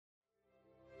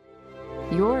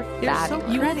You're fat. so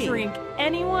You pretty. drink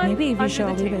anyone Maybe if you under show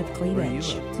a the little bit table. of Where you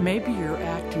cleavage. live. Maybe you're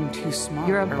acting too smart.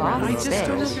 You're a around boss the I just bitch.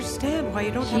 don't girls. understand why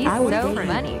you don't She's have I would so date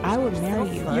funny. you. I would marry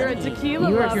you. You're a tequila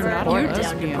You're lover. not a You're down to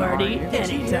lesbian, party are you?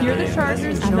 anytime. You're the Yeah.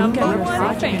 Chargers' I don't number get your one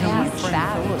logic. fan. Yeah,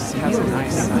 Phyllis fat. has a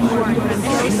nice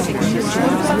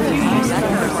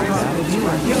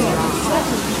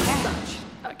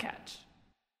A catch.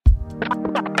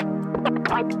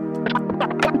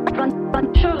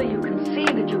 Surely you can see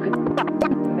that you can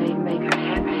make her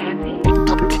happy.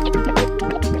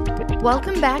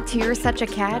 Welcome back to You're Such a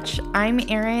Catch. I'm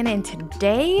Erin, and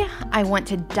today I want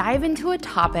to dive into a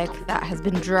topic that has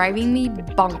been driving me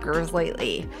bonkers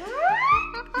lately.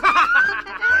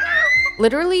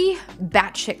 Literally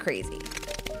batshit crazy.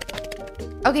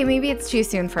 Okay, maybe it's too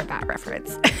soon for a bat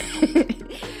reference.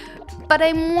 But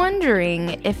I'm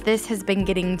wondering if this has been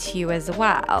getting to you as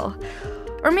well.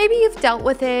 Or maybe you've dealt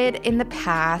with it in the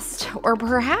past, or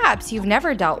perhaps you've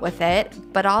never dealt with it,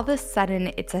 but all of a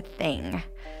sudden it's a thing.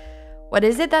 What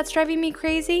is it that's driving me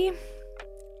crazy?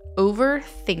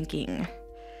 Overthinking.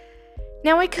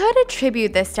 Now, I could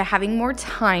attribute this to having more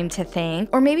time to think,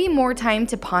 or maybe more time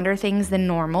to ponder things than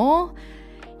normal.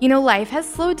 You know, life has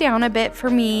slowed down a bit for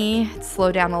me. It's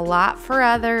slowed down a lot for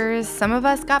others. Some of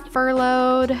us got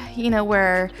furloughed,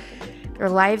 where their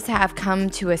lives have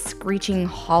come to a screeching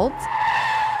halt.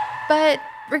 But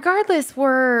regardless,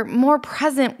 we're more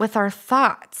present with our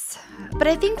thoughts. But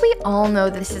I think we all know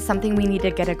this is something we need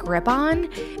to get a grip on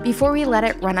before we let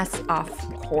it run us off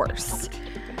course.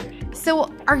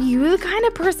 So, are you the kind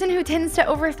of person who tends to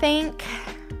overthink?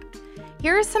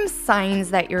 Here are some signs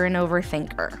that you're an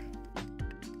overthinker.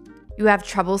 You have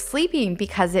trouble sleeping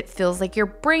because it feels like your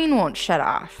brain won't shut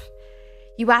off.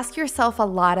 You ask yourself a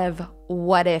lot of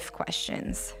what if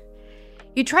questions.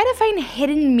 You try to find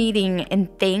hidden meaning in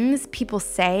things people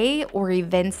say or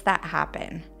events that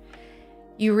happen.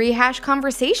 You rehash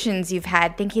conversations you've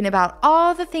had thinking about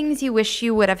all the things you wish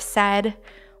you would have said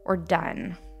or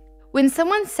done. When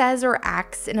someone says or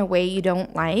acts in a way you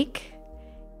don't like,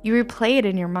 you replay it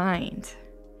in your mind.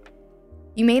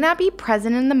 You may not be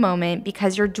present in the moment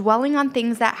because you're dwelling on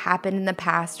things that happened in the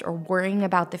past or worrying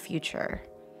about the future.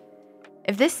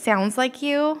 If this sounds like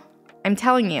you, I'm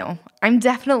telling you, I'm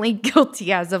definitely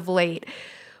guilty as of late.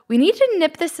 We need to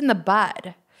nip this in the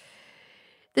bud.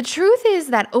 The truth is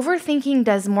that overthinking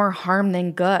does more harm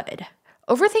than good.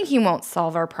 Overthinking won't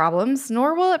solve our problems,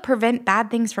 nor will it prevent bad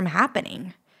things from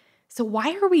happening. So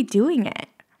why are we doing it?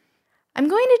 I'm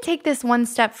going to take this one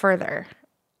step further.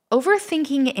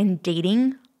 Overthinking and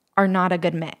dating are not a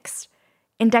good mix.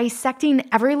 And dissecting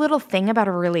every little thing about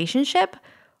a relationship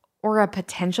or a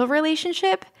potential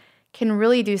relationship can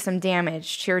really do some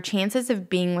damage to your chances of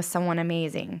being with someone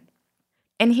amazing.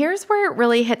 And here's where it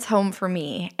really hits home for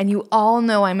me, and you all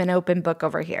know I'm an open book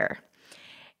over here.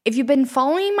 If you've been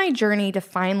following my journey to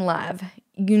find love,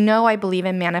 you know I believe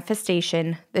in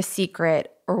manifestation, the secret,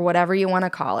 or whatever you want to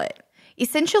call it.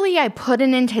 Essentially, I put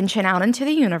an intention out into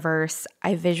the universe,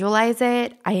 I visualize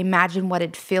it, I imagine what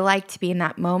it'd feel like to be in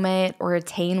that moment or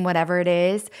attain whatever it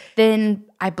is, then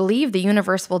I believe the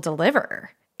universe will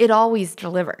deliver. It always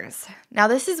delivers. Now,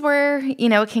 this is where,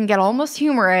 it can get almost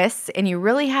humorous, and you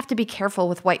really have to be careful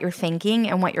with what you're thinking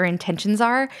and what your intentions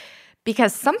are,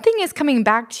 because something is coming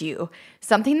back to you,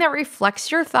 something that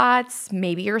reflects your thoughts,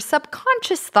 maybe your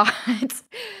subconscious thoughts.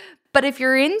 But if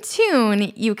you're in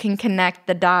tune, you can connect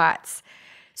the dots.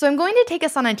 So I'm going to take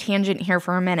us on a tangent here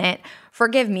for a minute.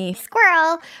 Forgive me,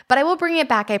 squirrel, but I will bring it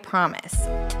back, I promise.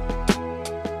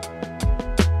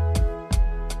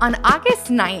 On August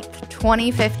 9th,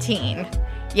 2015,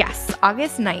 yes,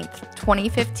 August 9th,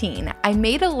 2015, I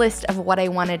made a list of what I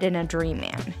wanted in a dream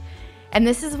man. And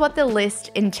this is what the list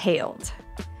entailed.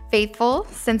 Faithful,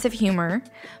 sense of humor,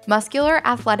 muscular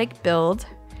athletic build,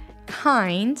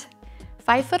 kind,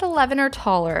 5'11" or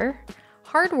taller,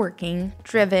 hardworking,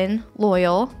 driven,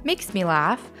 loyal, makes me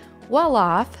laugh,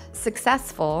 well-off,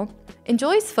 successful,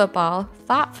 enjoys football,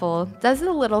 thoughtful, does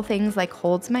the little things like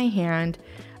holds my hand,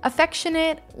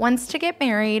 affectionate, wants to get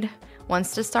married,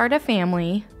 wants to start a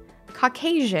family,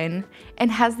 Caucasian,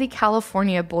 and has the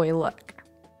California boy look.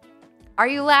 Are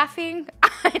you laughing?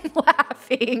 I'm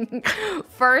laughing.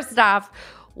 First off,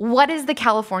 what is the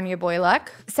California boy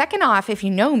look? Second off, if you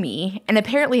know me, and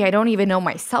apparently I don't even know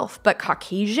myself, but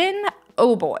Caucasian?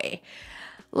 Oh boy.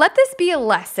 Let this be a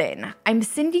lesson. I'm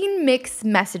sending mixed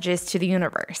messages to the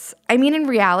universe. I mean, in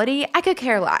reality, I could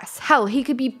care less. Hell, he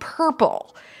could be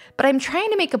purple. But I'm trying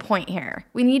to make a point here.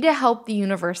 We need to help the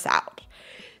universe out.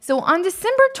 So on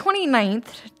December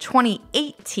 29th,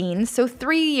 2018, so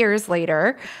 3 years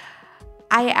later,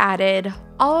 I added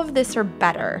all of this or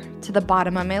better to the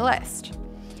bottom of my list.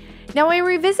 Now, I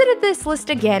revisited this list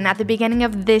again at the beginning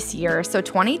of this year, so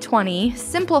 2020,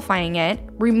 simplifying it,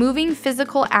 removing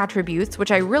physical attributes, which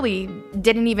I really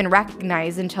didn't even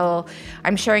recognize until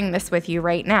I'm sharing this with you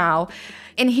right now.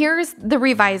 And here's the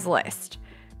revised list: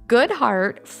 good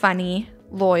heart, funny,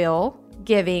 loyal,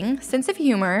 giving, sense of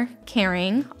humor,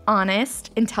 caring,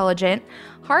 honest, intelligent,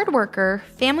 hard worker,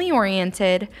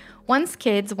 family-oriented, once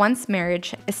kids, once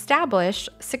marriage, established,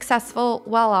 successful,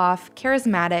 well-off,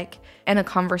 charismatic, and a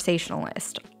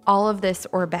conversationalist. All of this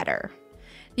or better.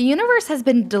 The universe has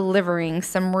been delivering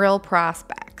some real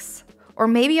prospects. Or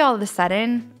maybe all of a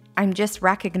sudden, I'm just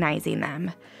recognizing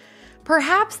them.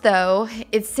 Perhaps, though,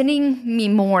 it's sending me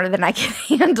more than I can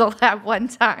handle at one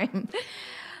time.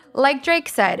 Like Drake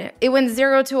said, it went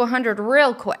 0 to 100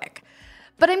 real quick.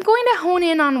 But I'm going to hone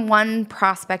in on one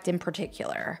prospect in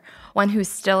particular, one who's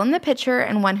still in the picture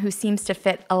and one who seems to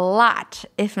fit a lot,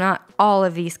 if not all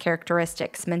of these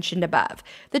characteristics mentioned above.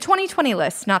 The 2020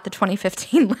 list, not the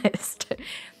 2015 list.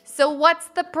 So what's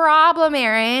the problem,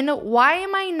 Erin? Why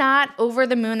am I not over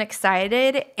the moon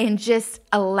excited and just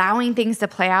allowing things to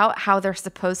play out how they're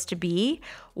supposed to be?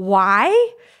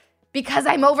 Why? Because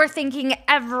I'm overthinking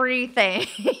everything.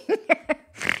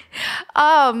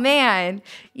 Oh, man.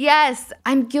 Yes,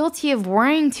 I'm guilty of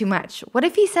worrying too much. What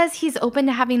if he says he's open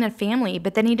to having a family,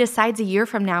 but then he decides a year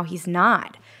from now he's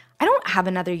not? I don't have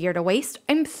another year to waste.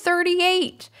 I'm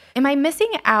 38. Am I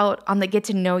missing out on the get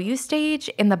to know you stage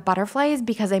and the butterflies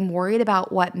because I'm worried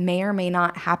about what may or may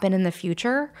not happen in the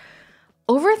future?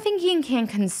 Overthinking can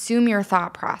consume your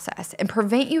thought process and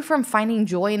prevent you from finding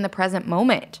joy in the present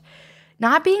moment.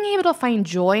 Not being able to find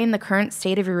joy in the current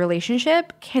state of your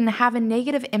relationship can have a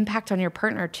negative impact on your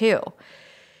partner too.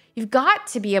 You've got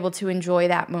to be able to enjoy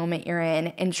that moment you're in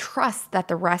and trust that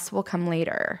the rest will come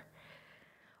later.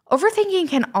 Overthinking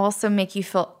can also make you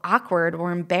feel awkward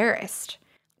or embarrassed.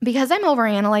 Because I'm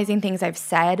overanalyzing things I've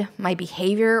said, my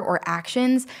behavior or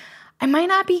actions, I might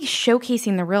not be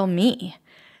showcasing the real me.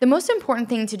 The most important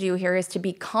thing to do here is to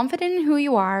be confident in who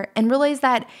you are and realize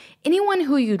that anyone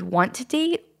who you'd want to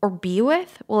date or be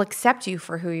with will accept you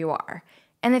for who you are.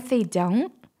 And if they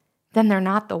don't, then they're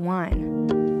not the one.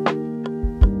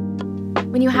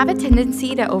 When you have a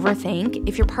tendency to overthink,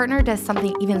 if your partner does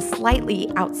something even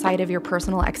slightly outside of your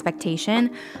personal expectation,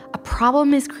 a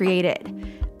problem is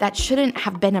created. That shouldn't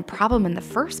have been a problem in the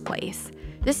first place.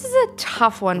 This is a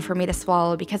tough one for me to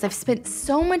swallow because I've spent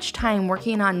so much time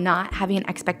working on not having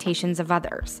expectations of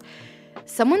others.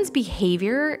 Someone's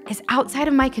behavior is outside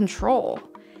of my control.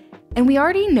 And we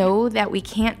already know that we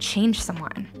can't change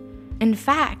someone. In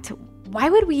fact, why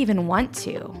would we even want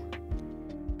to?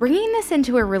 Bringing this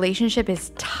into a relationship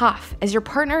is tough, as your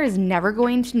partner is never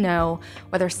going to know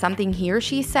whether something he or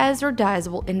she says or does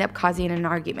will end up causing an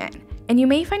argument. And you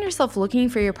may find yourself looking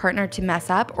for your partner to mess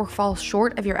up or fall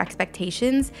short of your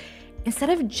expectations instead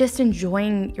of just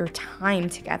enjoying your time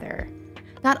together.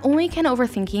 Not only can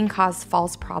overthinking cause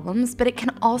false problems, but it can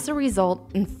also result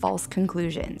in false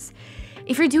conclusions.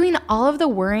 If you're doing all of the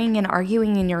worrying and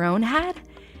arguing in your own head,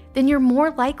 then you're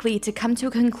more likely to come to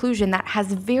a conclusion that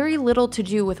has very little to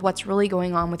do with what's really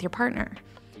going on with your partner.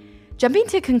 Jumping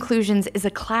to conclusions is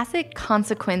a classic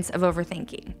consequence of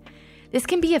overthinking. This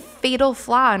can be a fatal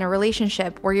flaw in a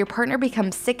relationship where your partner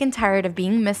becomes sick and tired of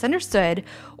being misunderstood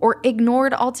or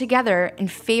ignored altogether in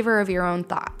favor of your own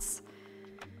thoughts.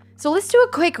 So let's do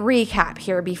a quick recap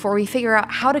here before we figure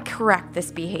out how to correct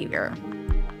this behavior.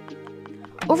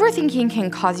 Overthinking can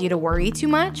cause you to worry too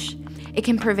much. It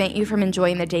can prevent you from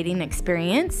enjoying the dating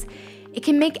experience. It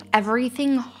can make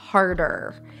everything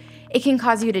harder. It can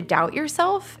cause you to doubt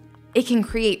yourself. It can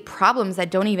create problems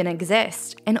that don't even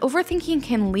exist. And overthinking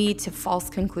can lead to false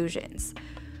conclusions.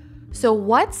 So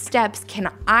what steps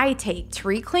can I take to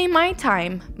reclaim my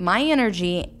time, my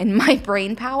energy, and my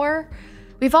brain power?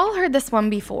 We've all heard this one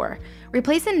before.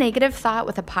 Replace a negative thought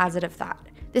with a positive thought.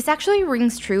 This actually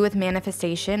rings true with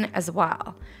manifestation as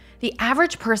well. The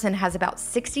average person has about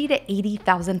 60 to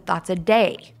 80,000 thoughts a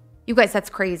day. You guys, that's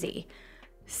crazy.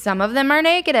 Some of them are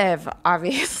negative,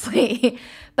 obviously,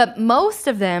 but most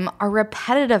of them are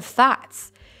repetitive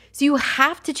thoughts. So you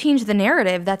have to change the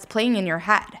narrative that's playing in your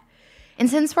head. And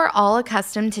since we're all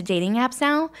accustomed to dating apps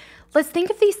now, let's think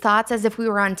of these thoughts as if we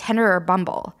were on Tinder or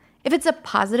Bumble. If it's a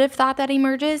positive thought that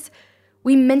emerges,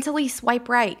 we mentally swipe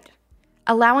right,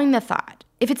 allowing the thought.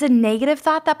 If it's a negative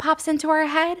thought that pops into our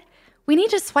head, we need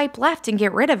to swipe left and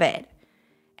get rid of it.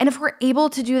 And if we're able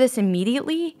to do this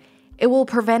immediately, it will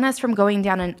prevent us from going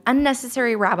down an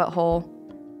unnecessary rabbit hole,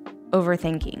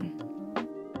 overthinking.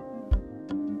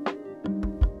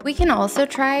 We can also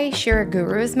try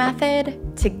Shiraguru's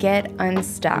method to get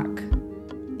unstuck.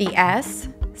 The S,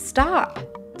 stop.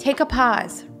 Take a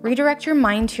pause. Redirect your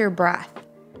mind to your breath.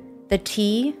 The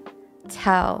T,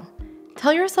 tell.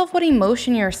 Tell yourself what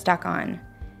emotion you're stuck on.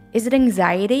 Is it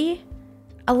anxiety?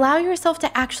 Allow yourself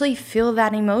to actually feel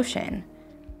that emotion.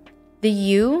 The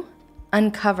U,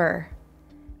 uncover.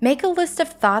 Make a list of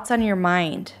thoughts on your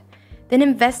mind. Then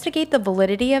investigate the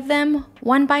validity of them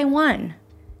one by one.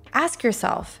 Ask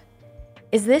yourself,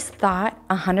 is this thought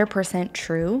 100%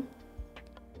 true?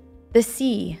 The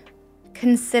C,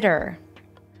 consider.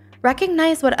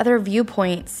 Recognize what other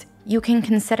viewpoints you can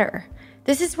consider.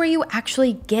 This is where you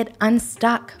actually get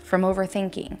unstuck from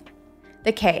overthinking.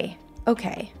 The K,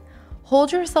 okay.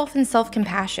 Hold yourself in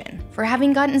self-compassion for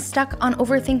having gotten stuck on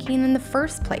overthinking in the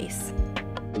first place.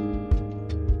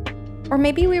 Or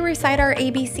maybe we recite our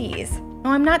ABCs. No,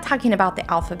 I'm not talking about the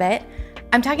alphabet.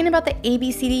 I'm talking about the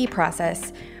ABCD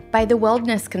process by the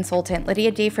wellness consultant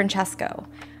Lydia DeFrancesco.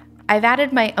 I've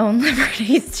added my own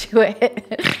liberties to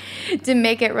it to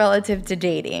make it relative to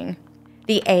dating.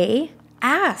 The A,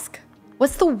 ask.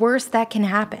 What's the worst that can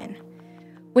happen?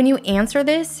 When you answer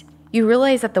this, you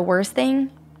realize that the worst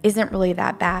thing isn't really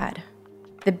that bad.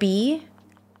 The B,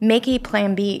 make a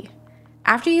plan B.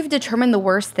 After you've determined the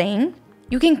worst thing,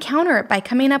 you can counter it by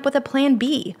coming up with a plan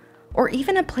B or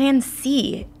even a plan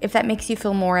C if that makes you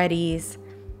feel more at ease.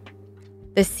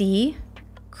 The C,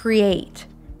 create.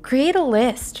 Create a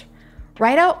list.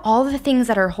 Write out all the things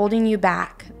that are holding you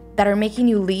back, that are making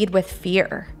you lead with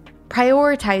fear.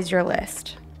 Prioritize your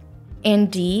list.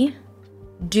 And D,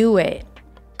 do it.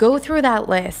 Go through that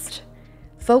list.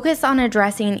 Focus on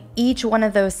addressing each one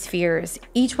of those fears,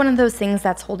 each one of those things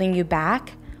that's holding you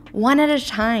back, one at a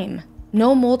time.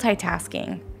 No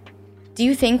multitasking. Do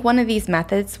you think one of these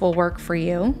methods will work for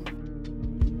you?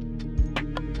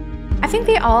 I think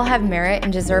they all have merit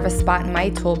and deserve a spot in my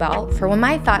tool belt for when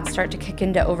my thoughts start to kick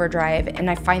into overdrive and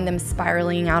I find them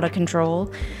spiraling out of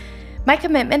control. My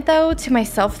commitment, though, to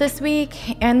myself this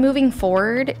week and moving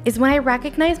forward is when I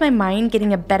recognize my mind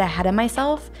getting a bit ahead of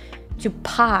myself, to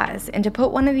pause and to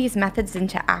put one of these methods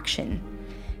into action.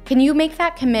 Can you make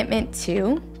that commitment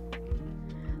too?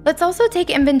 Let's also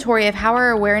take inventory of how our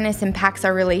awareness impacts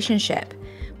our relationship.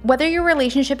 Whether your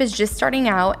relationship is just starting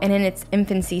out and in its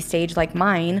infancy stage like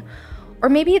mine, or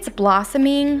maybe it's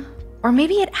blossoming, or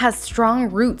maybe it has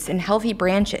strong roots and healthy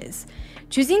branches.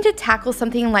 Choosing to tackle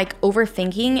something like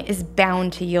overthinking is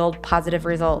bound to yield positive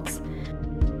results.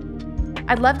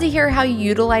 I'd love to hear how you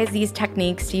utilize these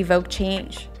techniques to evoke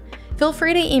change. Feel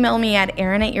free to email me at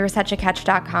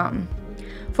erin@youresuchacatch.com.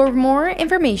 For more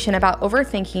information about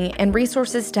overthinking and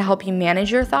resources to help you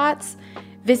manage your thoughts,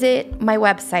 visit my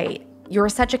website,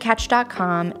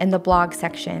 youresuchacatch.com, in the blog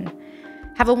section.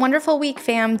 Have a wonderful week,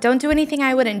 fam. Don't do anything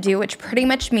I wouldn't do, which pretty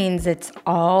much means it's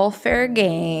all fair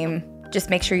game. Just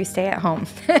make sure you stay at home.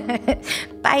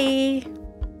 Bye.